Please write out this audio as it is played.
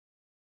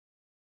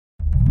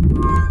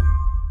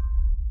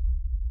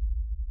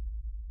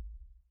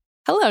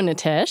Hello,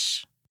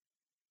 Nitish.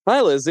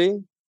 Hi,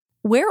 Lizzie.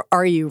 Where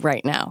are you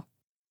right now?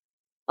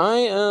 I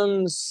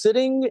am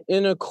sitting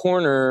in a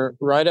corner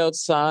right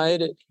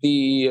outside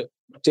the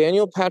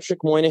Daniel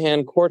Patrick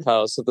Moynihan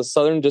Courthouse of the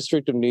Southern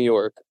District of New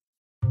York.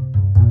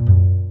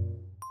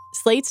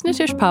 Slate's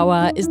Nitish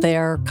Pawa is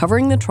there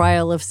covering the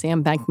trial of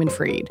Sam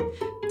Bankman-Fried,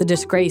 the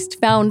disgraced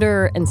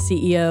founder and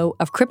CEO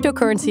of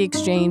cryptocurrency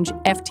exchange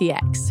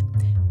FTX.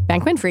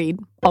 Bankman-Fried,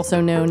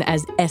 also known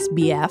as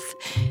SBF,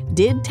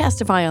 did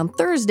testify on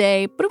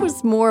Thursday, but it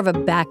was more of a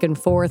back and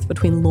forth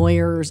between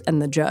lawyers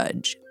and the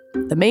judge.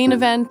 The main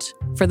event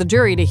for the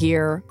jury to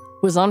hear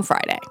was on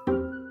Friday.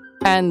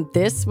 And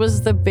this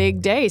was the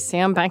big day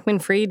Sam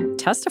Bankman-Fried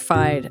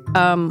testified.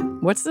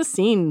 What's the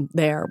scene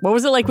there? What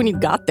was it like when you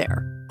got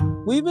there?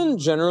 We've been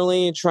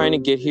generally trying to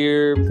get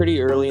here pretty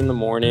early in the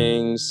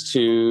mornings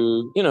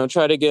to,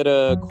 try to get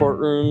a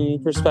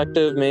courtroom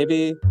perspective,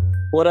 maybe.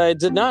 What I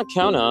did not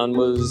count on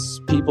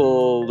was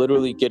people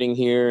literally getting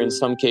here in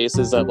some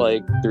cases at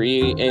like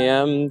 3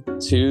 a.m.,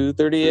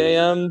 2:30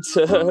 a.m.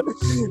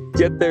 to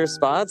get their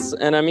spots.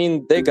 And I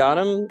mean, they got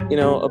them,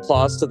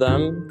 applause to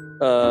them.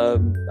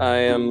 I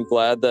am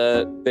glad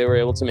that they were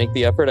able to make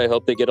the effort. I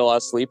hope they get a lot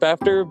of sleep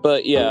after.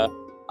 But yeah,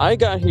 I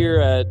got here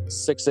at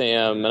 6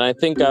 a.m. and I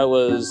think I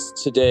was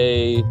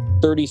today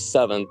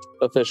 37th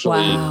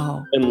officially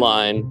in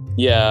line.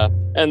 Yeah.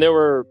 And there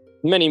were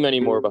many,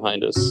 many more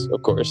behind us,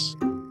 of course.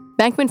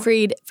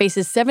 Bankman-Fried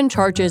faces 7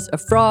 charges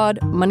of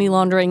fraud, money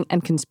laundering,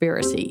 and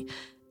conspiracy.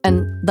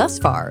 And thus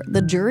far,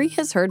 the jury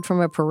has heard from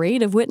a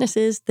parade of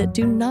witnesses that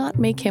do not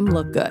make him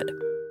look good.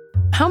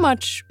 How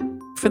much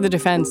for the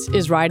defense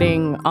is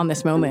riding on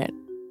this moment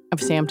of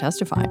Sam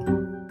testifying?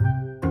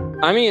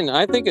 I mean,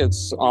 I think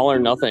it's all or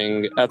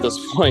nothing at this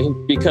point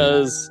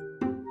because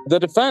the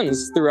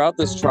defense throughout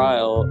this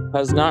trial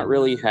has not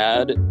really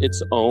had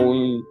its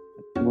own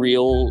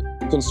real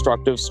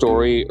constructive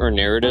story or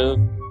narrative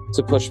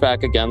to push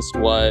back against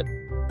what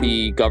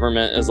the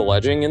government is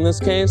alleging in this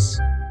case.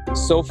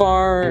 So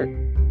far,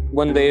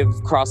 when they've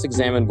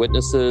cross-examined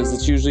witnesses,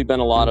 it's usually been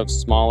a lot of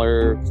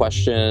smaller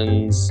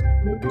questions.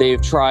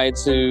 They've tried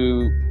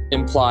to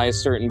imply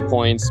certain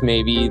points,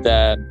 maybe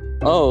that,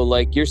 oh,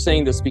 like you're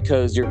saying this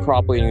because you're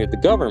cooperating with the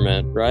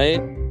government,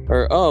 right?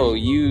 Or, oh,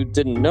 you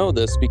didn't know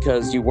this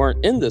because you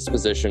weren't in this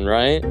position,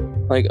 right?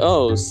 Like,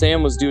 oh,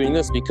 Sam was doing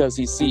this because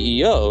he's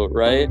CEO,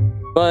 right?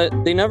 But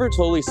they never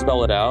totally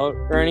spell it out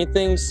or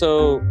anything.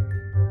 So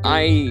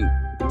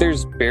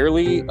there's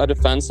barely a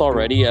defense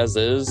already as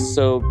is.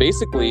 So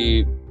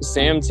basically,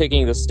 Sam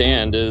taking the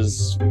stand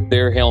is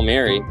their Hail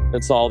Mary.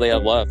 That's all they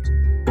have left.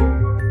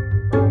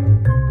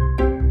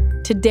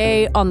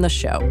 Today on the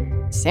show,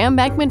 Sam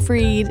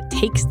Bankman-Fried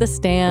takes the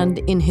stand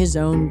in his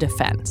own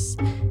defense.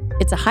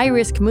 It's a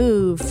high-risk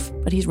move,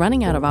 but he's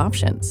running out of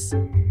options.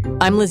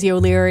 I'm Lizzie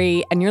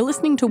O'Leary, and you're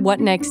listening to What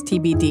Next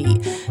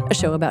TBD, a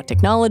show about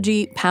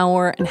technology,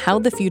 power, and how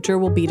the future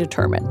will be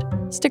determined.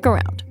 Stick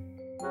around.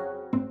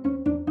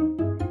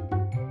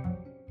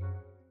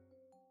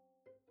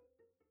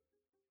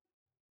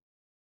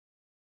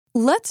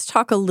 Let's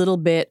talk a little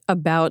bit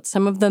about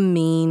some of the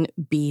main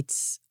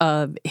beats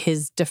of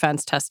his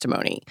defense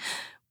testimony.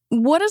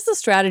 What does the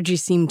strategy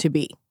seem to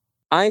be?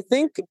 I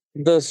think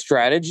the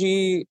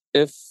strategy,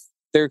 if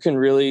there can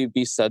really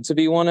be said to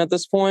be one at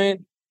this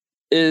point,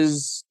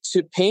 is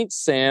to paint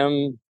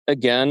Sam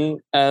again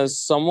as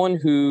someone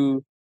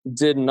who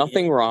did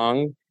nothing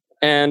wrong.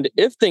 And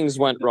if things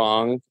went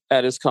wrong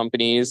at his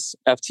companies,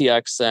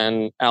 FTX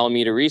and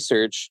Alameda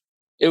Research,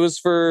 it was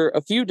for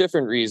a few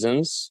different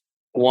reasons.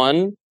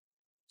 One,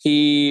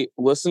 he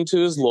listened to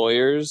his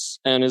lawyers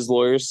and his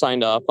lawyers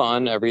signed up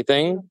on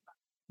everything.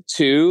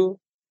 Two,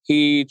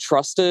 he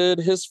trusted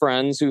his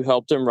friends who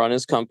helped him run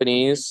his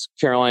companies,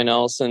 Caroline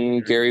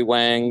Ellison, Gary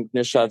Wang,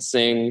 Nishad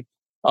Singh,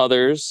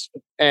 others,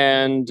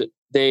 and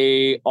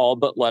they all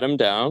but let him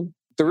down.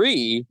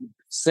 3,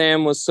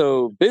 Sam was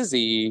so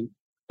busy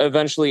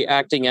eventually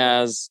acting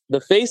as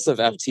the face of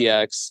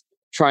FTX,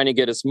 trying to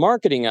get his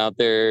marketing out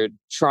there,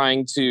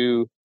 trying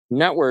to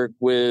network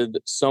with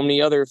so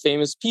many other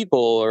famous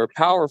people or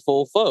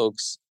powerful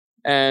folks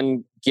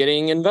and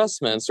getting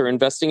investments or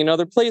investing in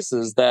other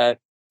places that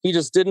he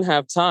just didn't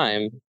have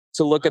time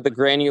to look at the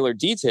granular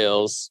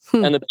details.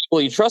 And the people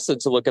he trusted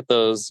to look at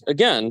those,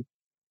 again,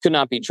 could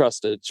not be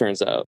trusted,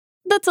 turns out.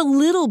 That's a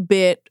little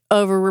bit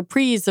of a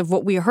reprise of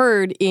what we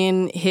heard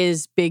in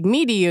his big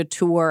media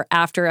tour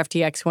after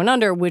FTX went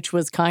under, which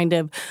was kind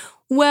of,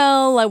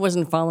 well, I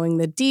wasn't following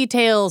the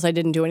details. I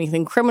didn't do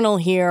anything criminal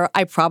here.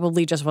 I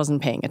probably just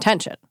wasn't paying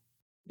attention.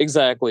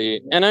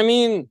 Exactly. And I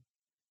mean,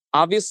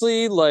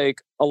 obviously,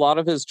 like a lot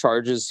of his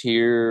charges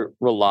here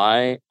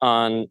rely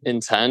on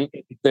intent.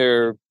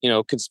 They're,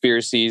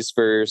 conspiracies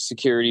for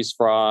securities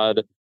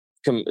fraud,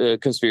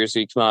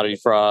 conspiracy, commodity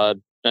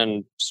fraud,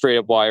 and straight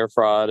up wire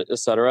fraud,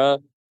 etc.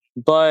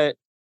 But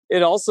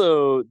it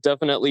also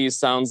definitely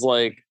sounds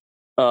like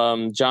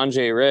John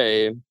J.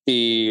 Ray,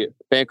 the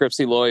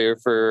bankruptcy lawyer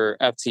for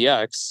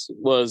FTX,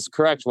 was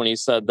correct when he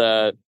said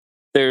that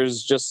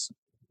there's just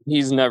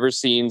he's never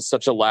seen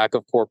such a lack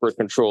of corporate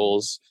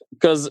controls.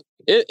 Because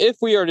if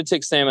we are to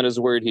take Sam at his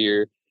word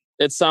here,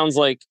 it sounds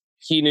like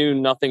he knew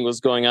nothing was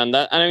going on.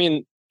 That, and I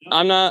mean,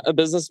 I'm not a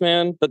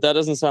businessman, but that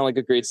doesn't sound like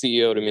a great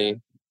CEO to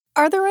me.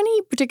 Are there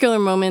any particular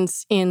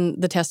moments in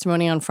the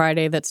testimony on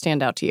Friday that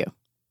stand out to you?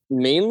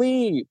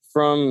 Mainly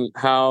from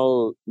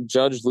how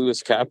Judge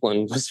Lewis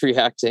Kaplan was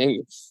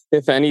reacting,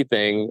 if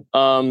anything.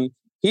 I've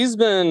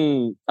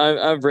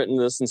written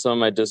this in some of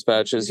my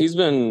dispatches. He's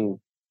been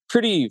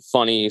pretty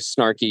funny,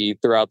 snarky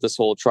throughout this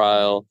whole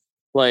trial,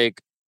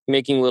 like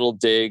making little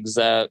digs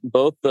at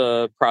both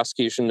the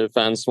prosecution and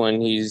defense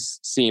when he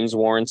seems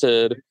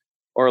warranted,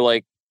 or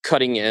like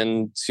cutting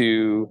in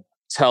to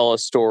tell a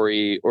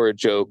story or a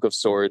joke of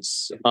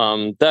sorts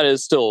that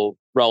is still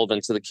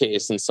relevant to the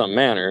case in some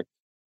manner.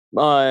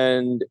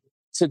 And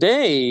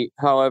today,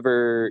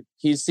 however,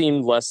 he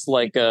seemed less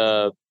like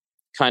a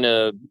kind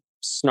of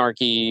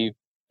snarky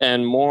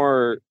and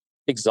more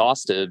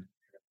exhausted.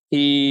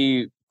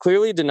 He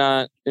clearly did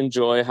not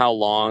enjoy how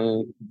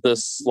long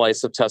this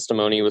slice of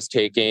testimony was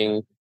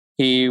taking.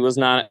 He was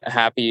not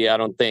happy, I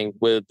don't think,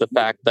 with the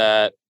fact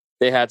that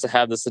they had to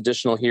have this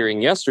additional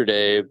hearing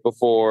yesterday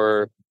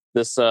before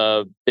this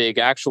big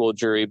actual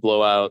jury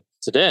blowout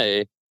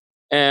today.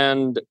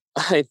 And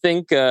I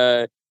think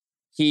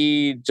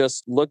he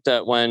just looked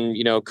at when,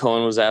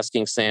 Cohen was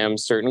asking Sam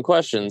certain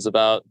questions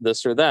about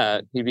this or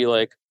that. He'd be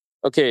like,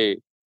 okay,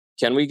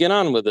 can we get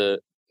on with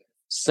it?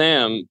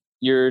 Sam,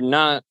 you're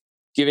not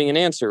giving an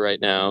answer right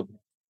now.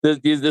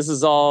 This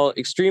is all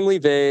extremely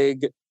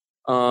vague.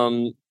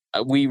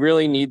 We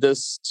really need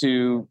this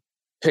to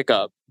pick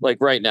up, like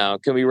right now.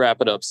 Can we wrap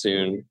it up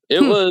soon?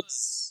 It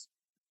was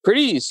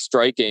pretty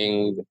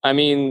striking. I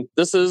mean,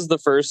 this is the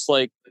first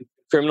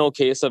criminal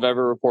case I've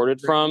ever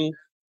reported from,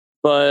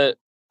 but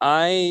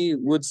I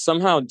would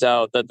somehow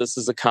doubt that this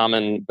is a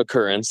common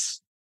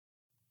occurrence.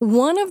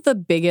 One of the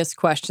biggest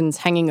questions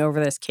hanging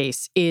over this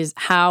case is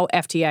how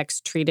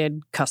FTX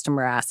treated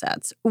customer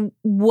assets.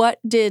 What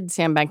did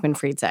Sam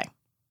Bankman-Fried say?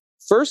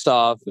 First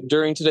off,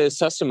 during today's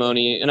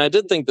testimony, and I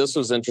did think this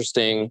was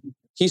interesting,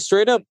 he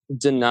straight up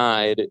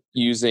denied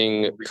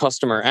using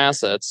customer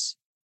assets.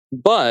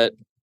 But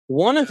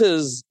one of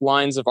his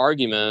lines of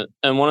argument,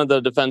 and one of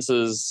the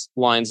defense's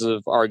lines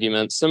of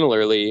argument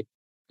similarly,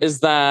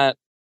 is that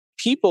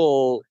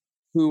people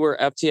who were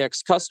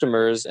FTX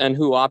customers and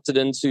who opted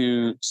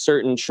into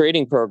certain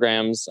trading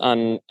programs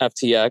on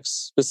FTX,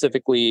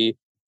 specifically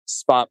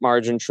spot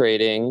margin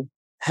trading,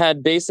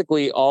 had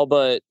basically all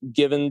but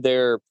given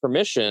their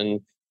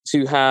permission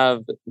to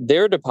have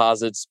their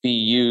deposits be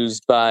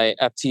used by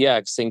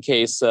FTX in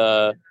case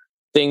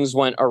things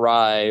went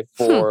awry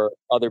for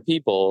other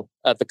people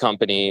at the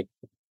company,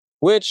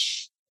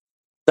 which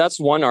that's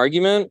one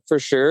argument for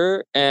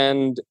sure.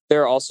 And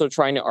they're also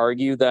trying to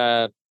argue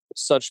that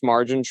such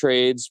margin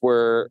trades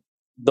were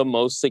the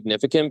most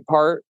significant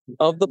part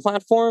of the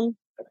platform.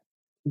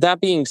 That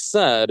being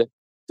said,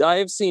 I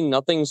have seen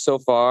nothing so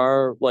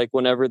far, like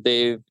whenever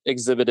they've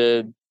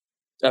exhibited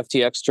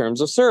FTX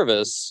terms of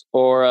service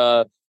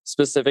or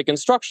specific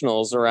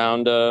instructionals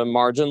around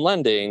margin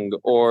lending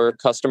or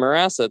customer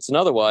assets and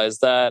otherwise,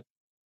 that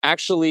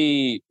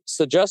actually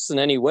suggests in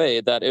any way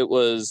that it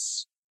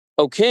was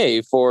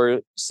okay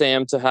for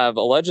Sam to have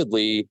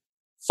allegedly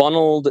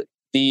funneled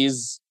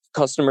these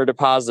customer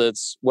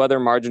deposits, whether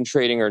margin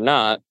trading or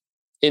not,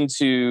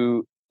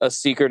 into a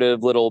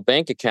secretive little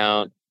bank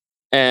account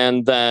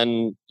and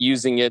then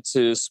using it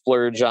to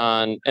splurge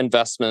on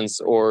investments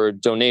or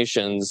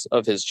donations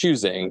of his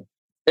choosing.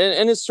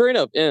 And it's straight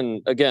up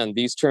in, again,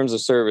 these terms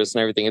of service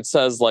and everything. It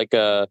says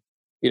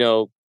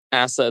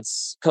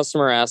assets,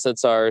 customer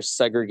assets are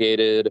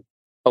segregated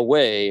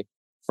away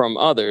from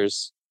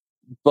others.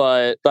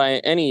 But by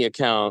any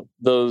account,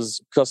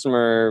 those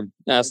customer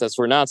assets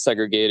were not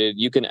segregated.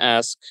 You can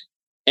ask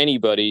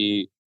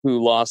anybody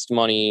who lost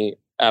money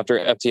after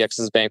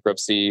FTX's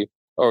bankruptcy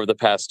over the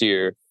past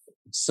year.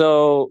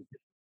 So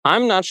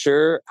I'm not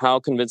sure how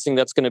convincing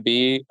that's going to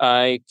be.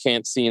 I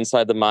can't see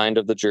inside the mind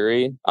of the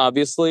jury,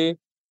 obviously,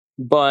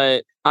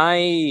 but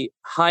I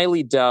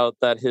highly doubt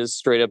that his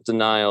straight up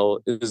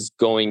denial is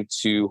going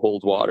to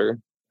hold water.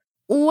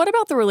 What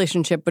about the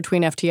relationship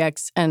between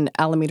FTX and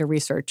Alameda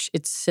Research,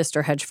 its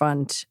sister hedge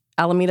fund?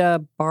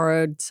 Alameda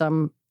borrowed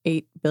some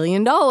 $8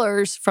 billion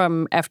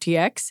from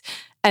FTX,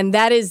 and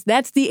that's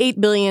the $8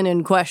 billion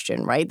in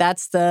question, right?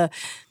 That's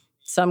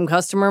some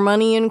customer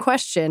money in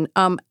question.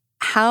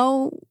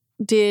 How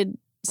did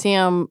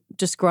Sam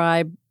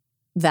describe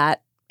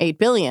that $8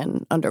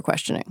 billion under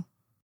questioning?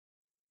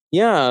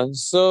 Yeah,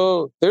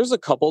 so there's a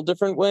couple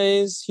different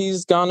ways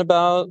he's gone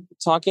about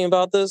talking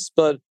about this,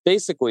 but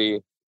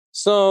basically,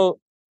 so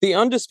the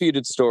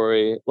undisputed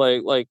story,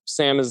 like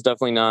Sam is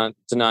definitely not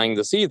denying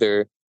this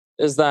either,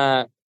 is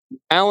that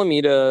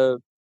Alameda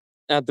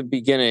at the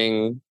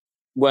beginning,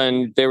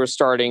 when they were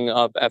starting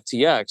up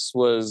FTX,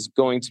 was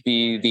going to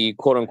be the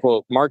quote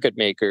unquote market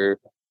maker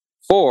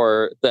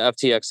for the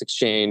FTX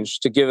exchange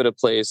to give it a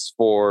place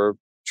for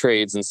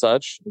trades and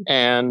such.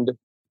 And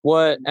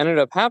what ended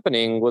up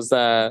happening was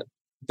that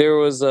there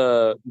was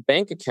a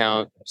bank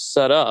account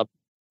set up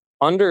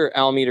under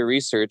Alameda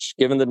Research,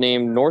 given the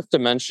name North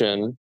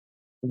Dimension,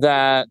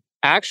 that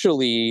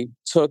actually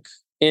took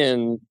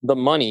in the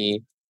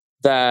money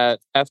that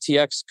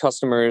FTX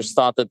customers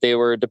thought that they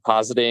were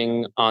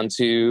depositing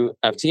onto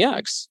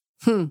FTX.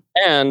 Hmm.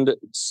 And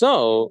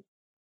so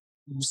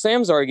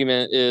Sam's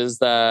argument is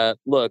that,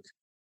 look,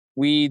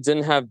 we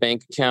didn't have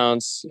bank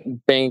accounts.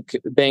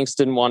 Banks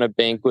didn't want to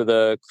bank with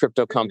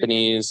crypto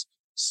companies.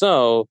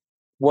 So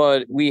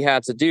what we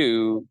had to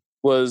do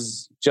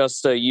was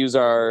just use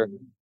our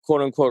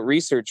quote unquote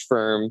research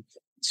firm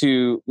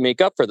to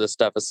make up for this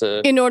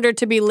deficit. In order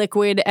to be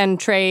liquid and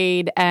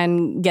trade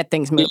and get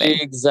things moving.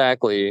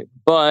 Exactly.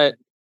 But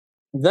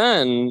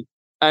then,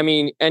 I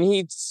mean, and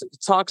he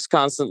talks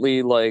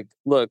constantly like,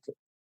 look,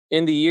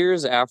 in the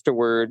years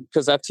afterward,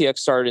 because FTX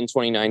started in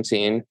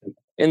 2019,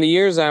 in the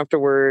years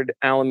afterward,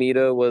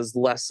 Alameda was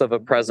less of a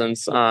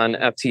presence on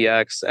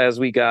FTX. As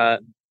we got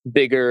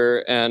bigger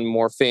and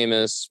more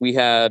famous, we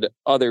had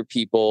other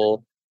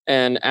people,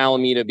 and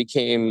Alameda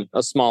became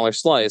a smaller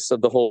slice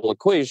of the whole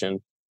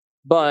equation.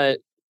 But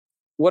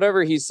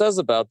whatever he says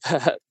about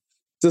that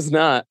does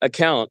not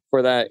account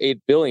for that 8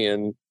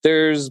 billion.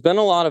 There's been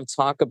a lot of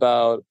talk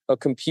about a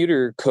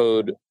computer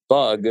code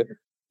bug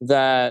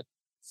that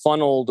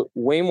funneled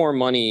way more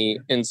money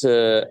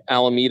into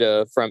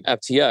Alameda from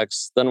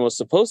FTX than was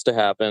supposed to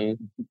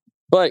happen.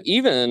 But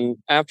even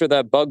after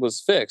that bug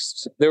was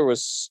fixed, there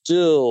was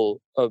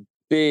still a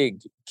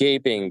big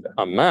gaping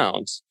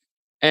amount.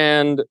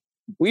 And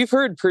we've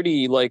heard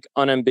pretty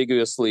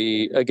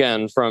unambiguously,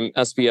 again, from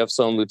SBF's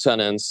own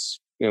lieutenants,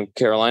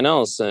 Caroline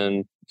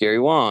Ellison, Gary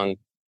Wang,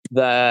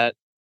 that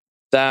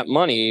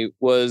money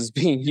was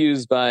being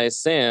used by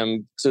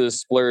Sam to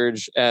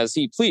splurge as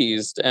he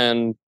pleased.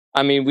 And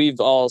I mean, we've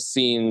all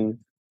seen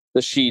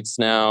the sheets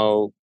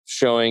now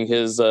showing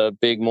his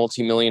big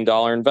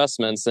multi-million-dollar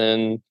investments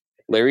in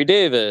Larry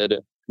David,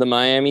 the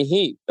Miami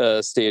Heat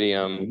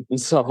stadium, and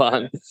so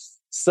on.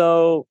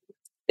 So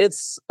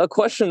it's a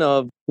question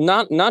of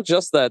not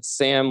just that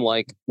Sam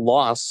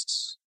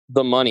lost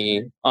the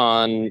money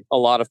on a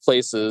lot of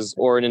places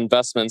or in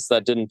investments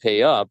that didn't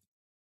pay up,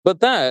 but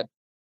that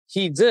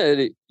he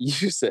did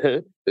use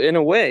it in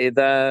a way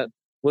that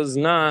was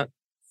not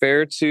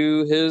fair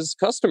to his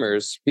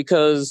customers,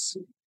 because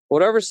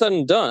whatever said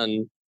and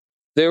done,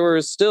 there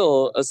were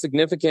still a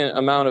significant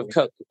amount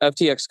of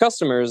FTX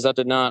customers that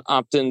did not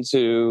opt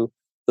into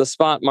the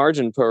spot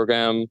margin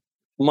program,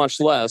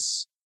 much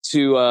less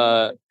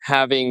to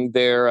having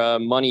their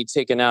money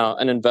taken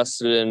out and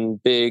invested in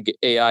big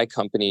AI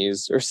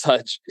companies or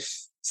such.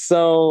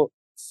 So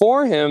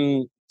for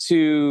him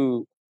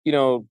to,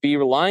 be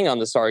relying on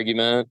this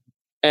argument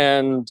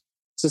and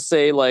to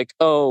say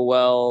oh,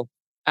 well,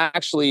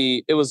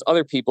 actually, it was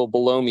other people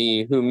below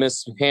me who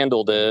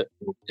mishandled it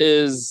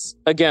is,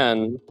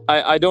 again,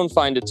 I don't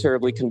find it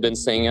terribly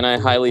convincing, and I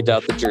highly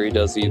doubt the jury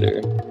does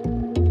either.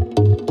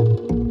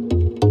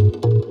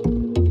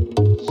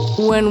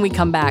 When we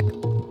come back,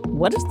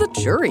 what does the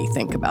jury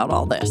think about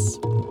all this?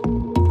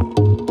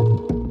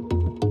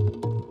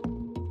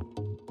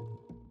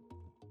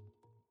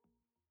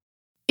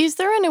 Is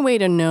there any way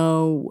to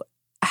know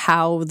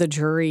how the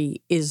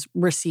jury is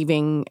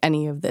receiving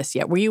any of this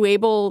yet? Were you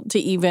able to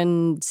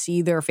even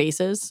see their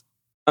faces?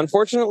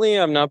 Unfortunately,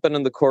 I've not been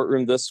in the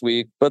courtroom this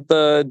week, but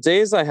the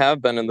days I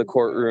have been in the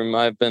courtroom,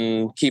 I've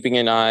been keeping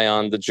an eye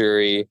on the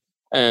jury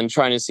and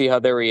trying to see how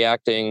they're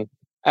reacting.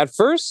 At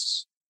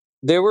first,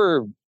 they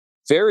were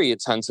very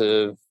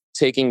attentive,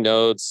 taking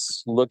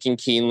notes, looking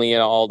keenly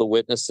at all the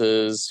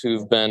witnesses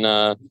who've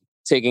been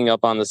taking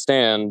up on the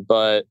stand.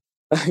 But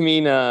I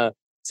mean,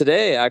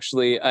 today,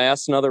 actually, I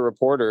asked another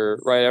reporter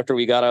right after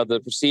we got out of the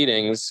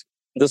proceedings.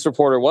 This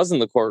reporter was in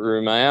the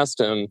courtroom. I asked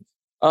him,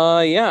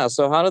 yeah,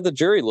 so how did the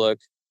jury look?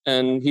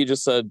 And he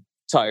just said,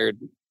 tired.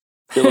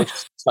 They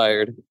looked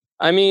tired.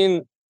 I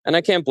mean, and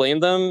I can't blame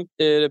them.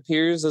 It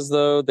appears as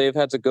though they've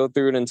had to go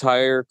through an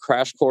entire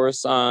crash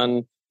course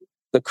on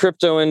the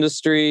crypto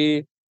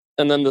industry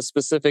and then the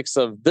specifics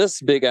of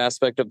this big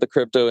aspect of the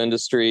crypto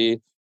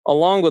industry,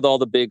 along with all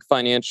the big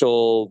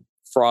financial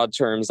fraud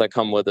terms that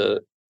come with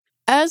it.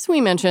 As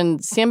we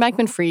mentioned, Sam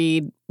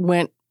Bankman-Fried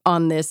went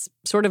on this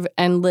sort of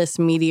endless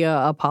media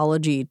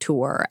apology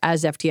tour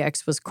as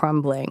FTX was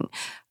crumbling.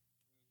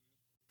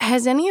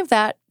 Has any of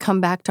that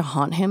come back to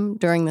haunt him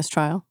during this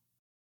trial?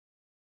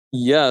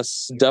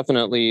 Yes,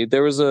 definitely.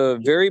 There was a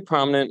very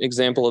prominent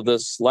example of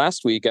this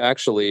last week,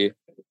 actually.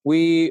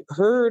 We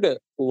heard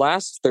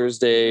last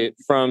Thursday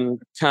from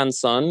Kan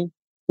Sun,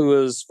 who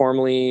was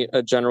formerly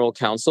a general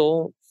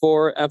counsel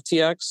for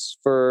FTX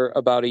for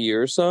about a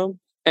year or so.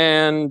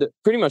 And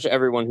pretty much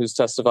everyone who's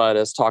testified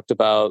has talked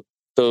about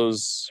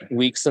those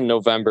weeks in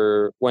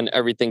November when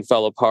everything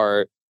fell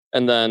apart.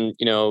 And then,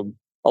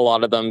 a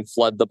lot of them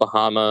fled the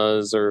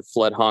Bahamas or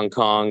fled Hong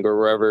Kong or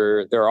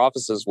wherever their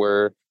offices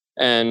were.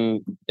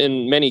 And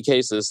in many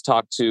cases,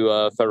 talked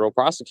to federal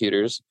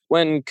prosecutors.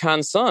 When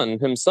Kan Sun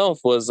himself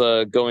was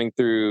going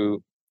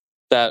through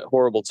that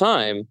horrible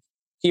time,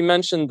 he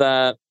mentioned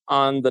that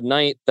on the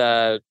night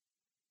that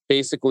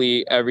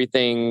basically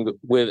everything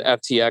with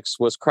FTX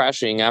was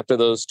crashing after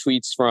those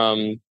tweets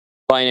from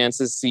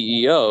Binance's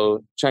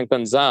CEO,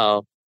 Changpeng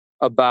Zhao,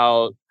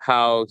 about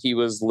how he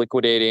was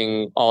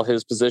liquidating all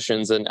his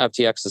positions in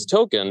FTX's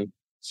token.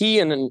 He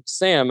and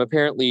Sam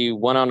apparently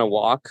went on a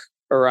walk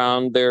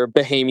around their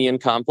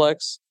Bahamian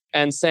complex,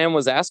 and Sam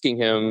was asking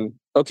him,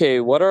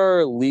 okay, what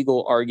are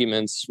legal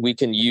arguments we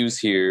can use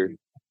here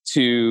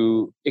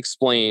to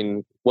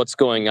explain what's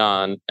going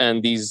on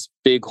and these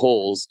big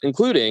holes,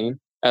 including,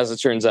 as it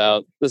turns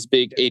out, this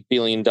big $8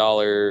 billion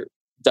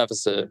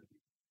deficit.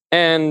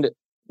 And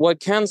what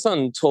Can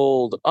Sun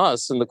told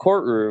us in the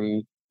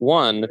courtroom,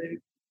 one,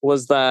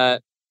 was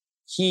that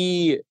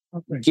he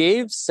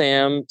gave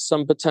Sam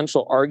some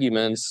potential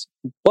arguments,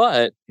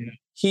 but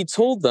he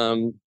told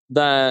them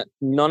that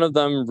none of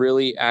them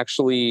really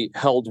actually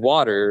held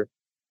water,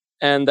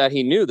 and that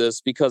he knew this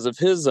because of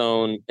his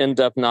own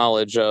in-depth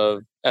knowledge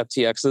of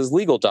FTX's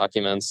legal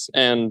documents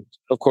and,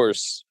 of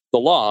course, the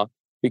law,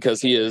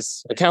 because he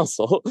is a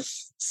counsel.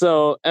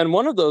 So, and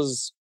one of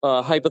those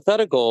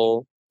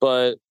hypothetical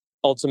but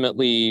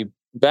ultimately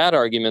bad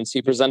arguments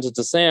he presented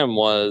to Sam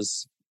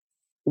was,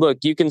 look,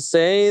 you can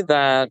say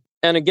that,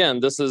 and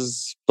again, this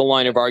is the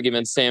line of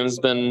argument Sam's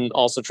been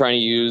also trying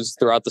to use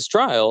throughout this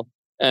trial,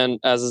 and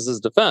as is his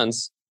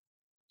defense,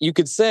 you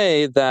could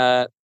say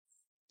that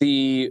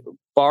the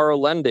borrow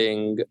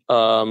lending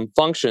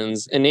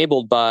functions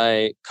enabled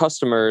by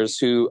customers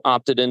who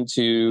opted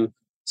into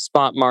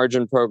spot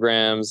margin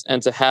programs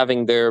and to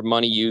having their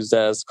money used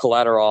as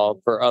collateral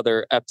for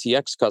other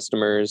FTX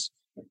customers,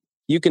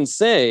 you can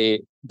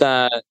say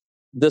that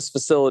this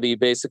facility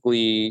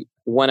basically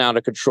went out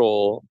of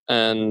control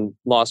and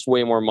lost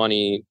way more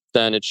money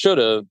than it should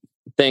have,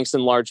 thanks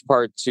in large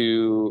part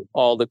to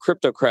all the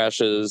crypto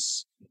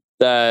crashes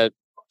that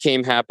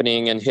came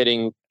happening and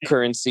hitting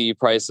currency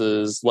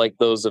prices like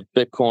those of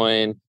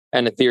Bitcoin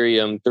and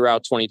Ethereum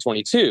throughout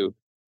 2022.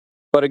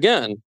 But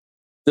again,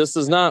 this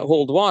does not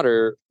hold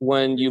water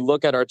when you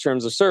look at our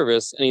terms of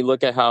service and you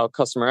look at how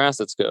customer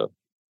assets go.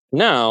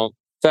 Now,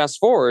 fast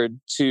forward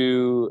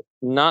to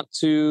not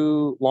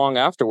too long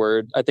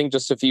afterward, I think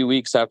just a few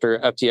weeks after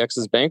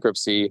FTX's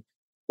bankruptcy,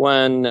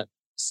 when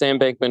Sam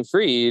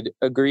Bankman-Fried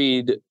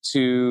agreed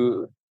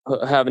to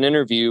have an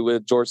interview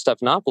with George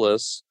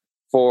Stephanopoulos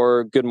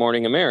for Good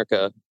Morning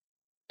America.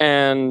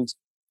 And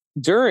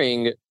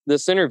during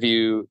this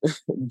interview,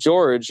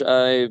 George,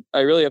 I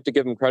really have to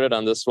give him credit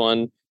on this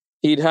one.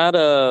 He'd had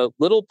a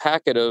little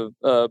packet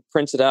of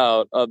printed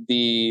out of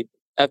the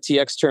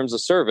FTX terms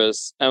of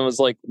service and was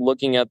like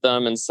looking at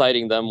them and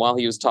citing them while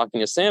he was talking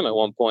to Sam at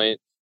one point,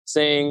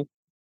 saying,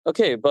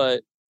 okay,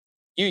 but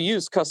you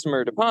use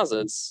customer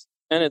deposits.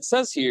 And it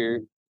says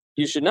here,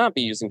 you should not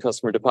be using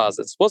customer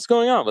deposits. What's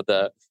going on with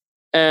that?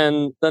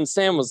 And then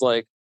Sam was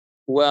like,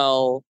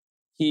 well,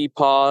 he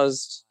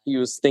paused. He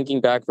was thinking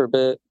back for a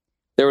bit.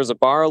 There was a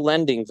borrow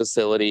lending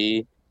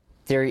facility.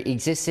 There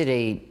existed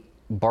a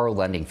borrow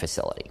lending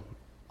facility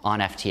on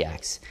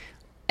FTX.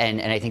 And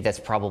I think that's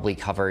probably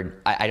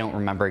covered, I don't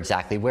remember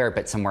exactly where,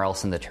 but somewhere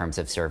else in the terms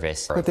of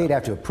service. But they'd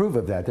have to approve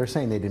of that. They're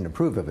saying they didn't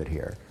approve of it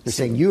here. They're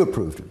saying you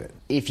approved of it.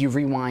 If you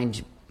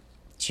rewind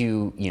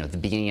to the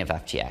beginning of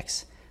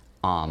FTX,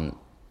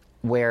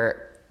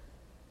 where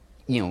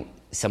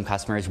some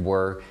customers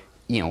were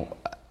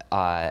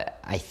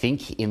I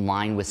think in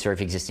line with sort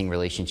of existing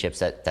relationships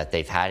that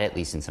they've had, at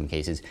least in some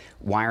cases,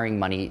 wiring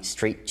money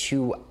straight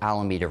to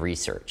Alameda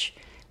Research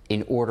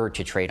in order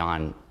to trade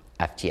on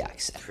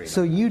FTX.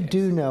 So you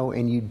do know,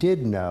 and you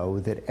did know,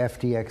 that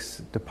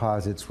FTX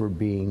deposits were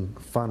being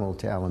funneled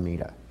to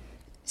Alameda.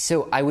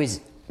 So I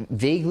was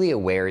vaguely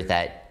aware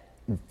that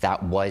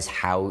that was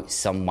how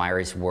some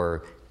wires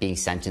were being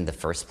sent in the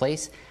first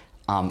place.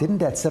 Didn't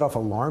that set off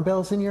alarm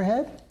bells in your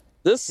head?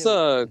 This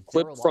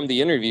clip from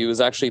the interview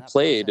was actually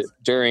played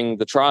during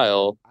the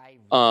trial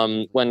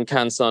when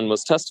Can Sun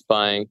was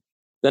testifying.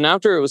 Then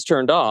after it was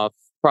turned off,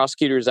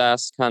 prosecutors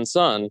asked Can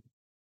Sun,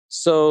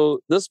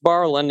 so this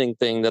borrow lending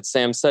thing that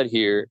Sam said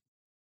here,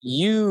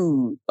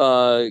 you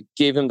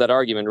gave him that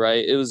argument,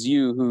 right? It was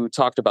you who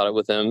talked about it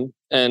with him.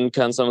 And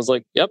Can Sun was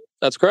like, yep,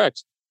 that's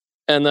correct.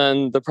 And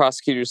then the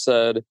prosecutor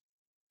said,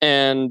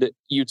 and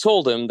you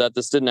told him that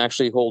this didn't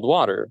actually hold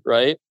water,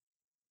 right?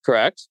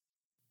 Correct?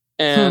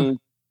 And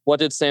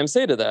what did Sam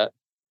say to that?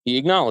 He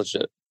acknowledged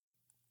it.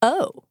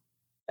 Oh.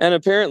 And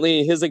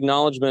apparently his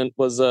acknowledgement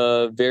was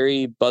a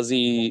very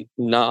buzzy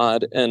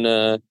nod and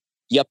a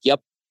yep,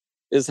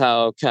 is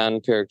how Can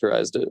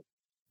characterized it.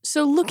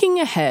 So looking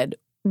ahead,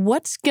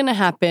 what's going to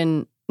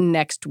happen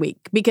next week?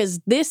 Because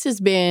this has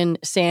been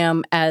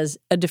Sam as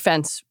a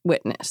defense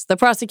witness. The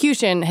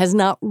prosecution has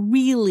not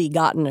really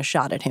gotten a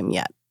shot at him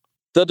yet.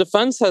 The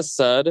defense has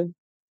said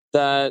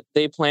that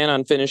they plan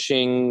on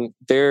finishing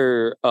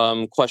their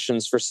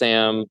questions for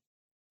Sam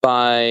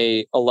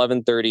by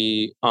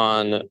 11:30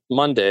 on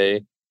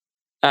Monday,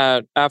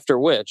 after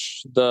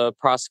which the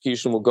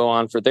prosecution will go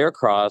on for their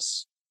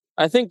cross.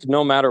 I think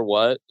no matter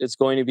what, it's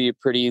going to be a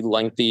pretty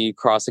lengthy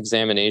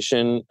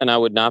cross-examination, and I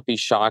would not be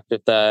shocked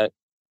if that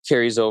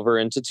carries over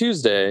into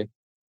Tuesday,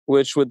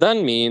 which would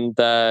then mean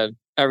that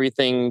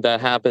everything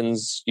that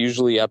happens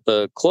usually at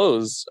the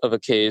close of a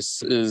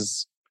case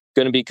is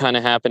going to be kind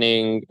of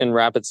happening in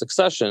rapid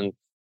succession.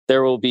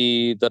 There will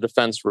be the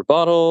defense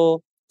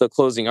rebuttal, the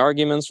closing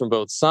arguments from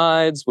both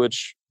sides,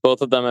 which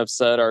both of them have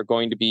said are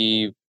going to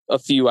be a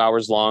few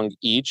hours long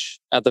each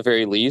at the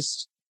very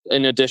least,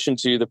 in addition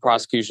to the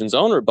prosecution's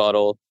own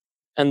rebuttal.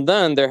 And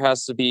then there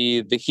has to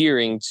be the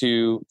hearing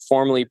to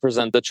formally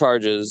present the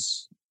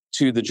charges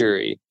to the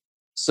jury.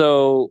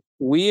 So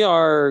we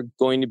are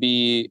going to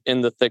be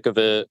in the thick of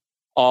it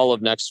all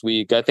of next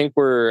week. I think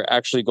we're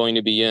actually going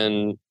to be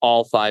in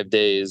all 5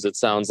 days, it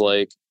sounds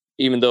like,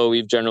 even though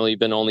we've generally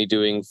been only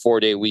doing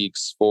 4-day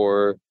weeks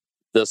for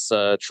this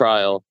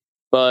trial.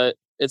 But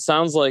it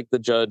sounds like the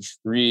judge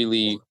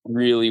really,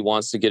 really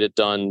wants to get it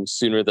done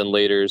sooner than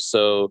later.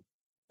 So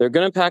they're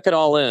going to pack it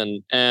all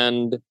in.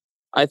 And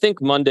I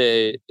think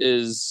Monday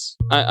is,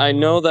 I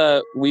know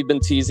that we've been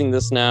teasing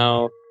this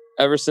now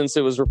ever since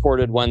it was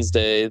reported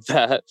Wednesday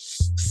that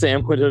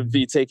Sam would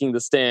be taking the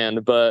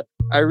stand. But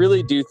I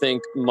really do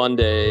think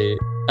Monday,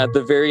 at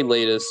the very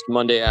latest,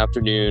 Monday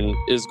afternoon,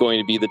 is going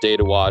to be the day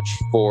to watch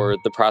for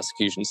the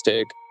prosecution's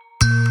take.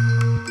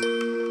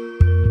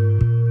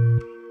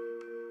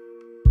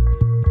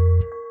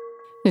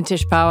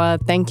 Nitish Pawa,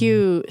 thank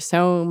you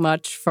so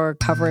much for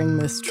covering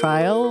this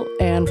trial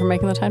and for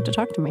making the time to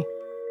talk to me.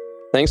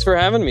 Thanks for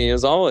having me,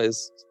 as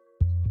always.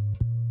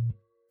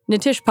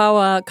 Nitish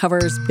Pawa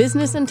covers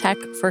business and tech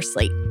for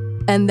Slate.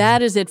 And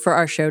that is it for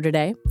our show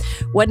today.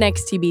 What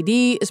Next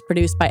TBD is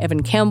produced by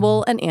Evan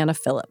Campbell and Anna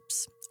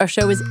Phillips. Our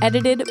show is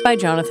edited by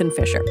Jonathan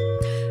Fisher.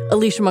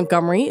 Alicia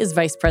Montgomery is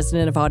vice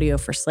president of audio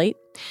for Slate.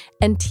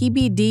 And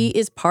TBD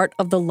is part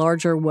of the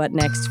larger What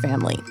Next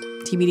family.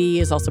 TBD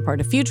is also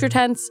part of Future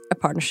Tense, a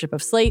partnership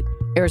of Slate,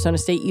 Arizona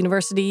State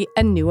University,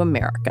 and New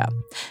America.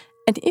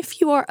 And if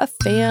you are a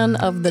fan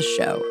of the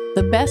show,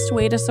 the best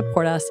way to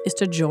support us is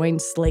to join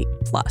Slate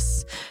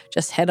Plus.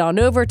 Just head on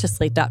over to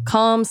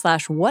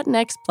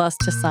slate.com/whatnextplus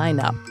to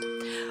sign up.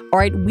 All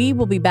right, we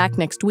will be back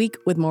next week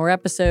with more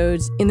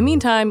episodes. In the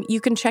meantime,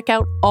 you can check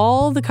out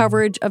all the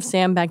coverage of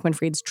Sam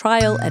Bankman-Fried's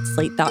trial at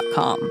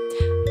slate.com.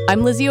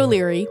 I'm Lizzie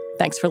O'Leary.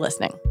 Thanks for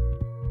listening.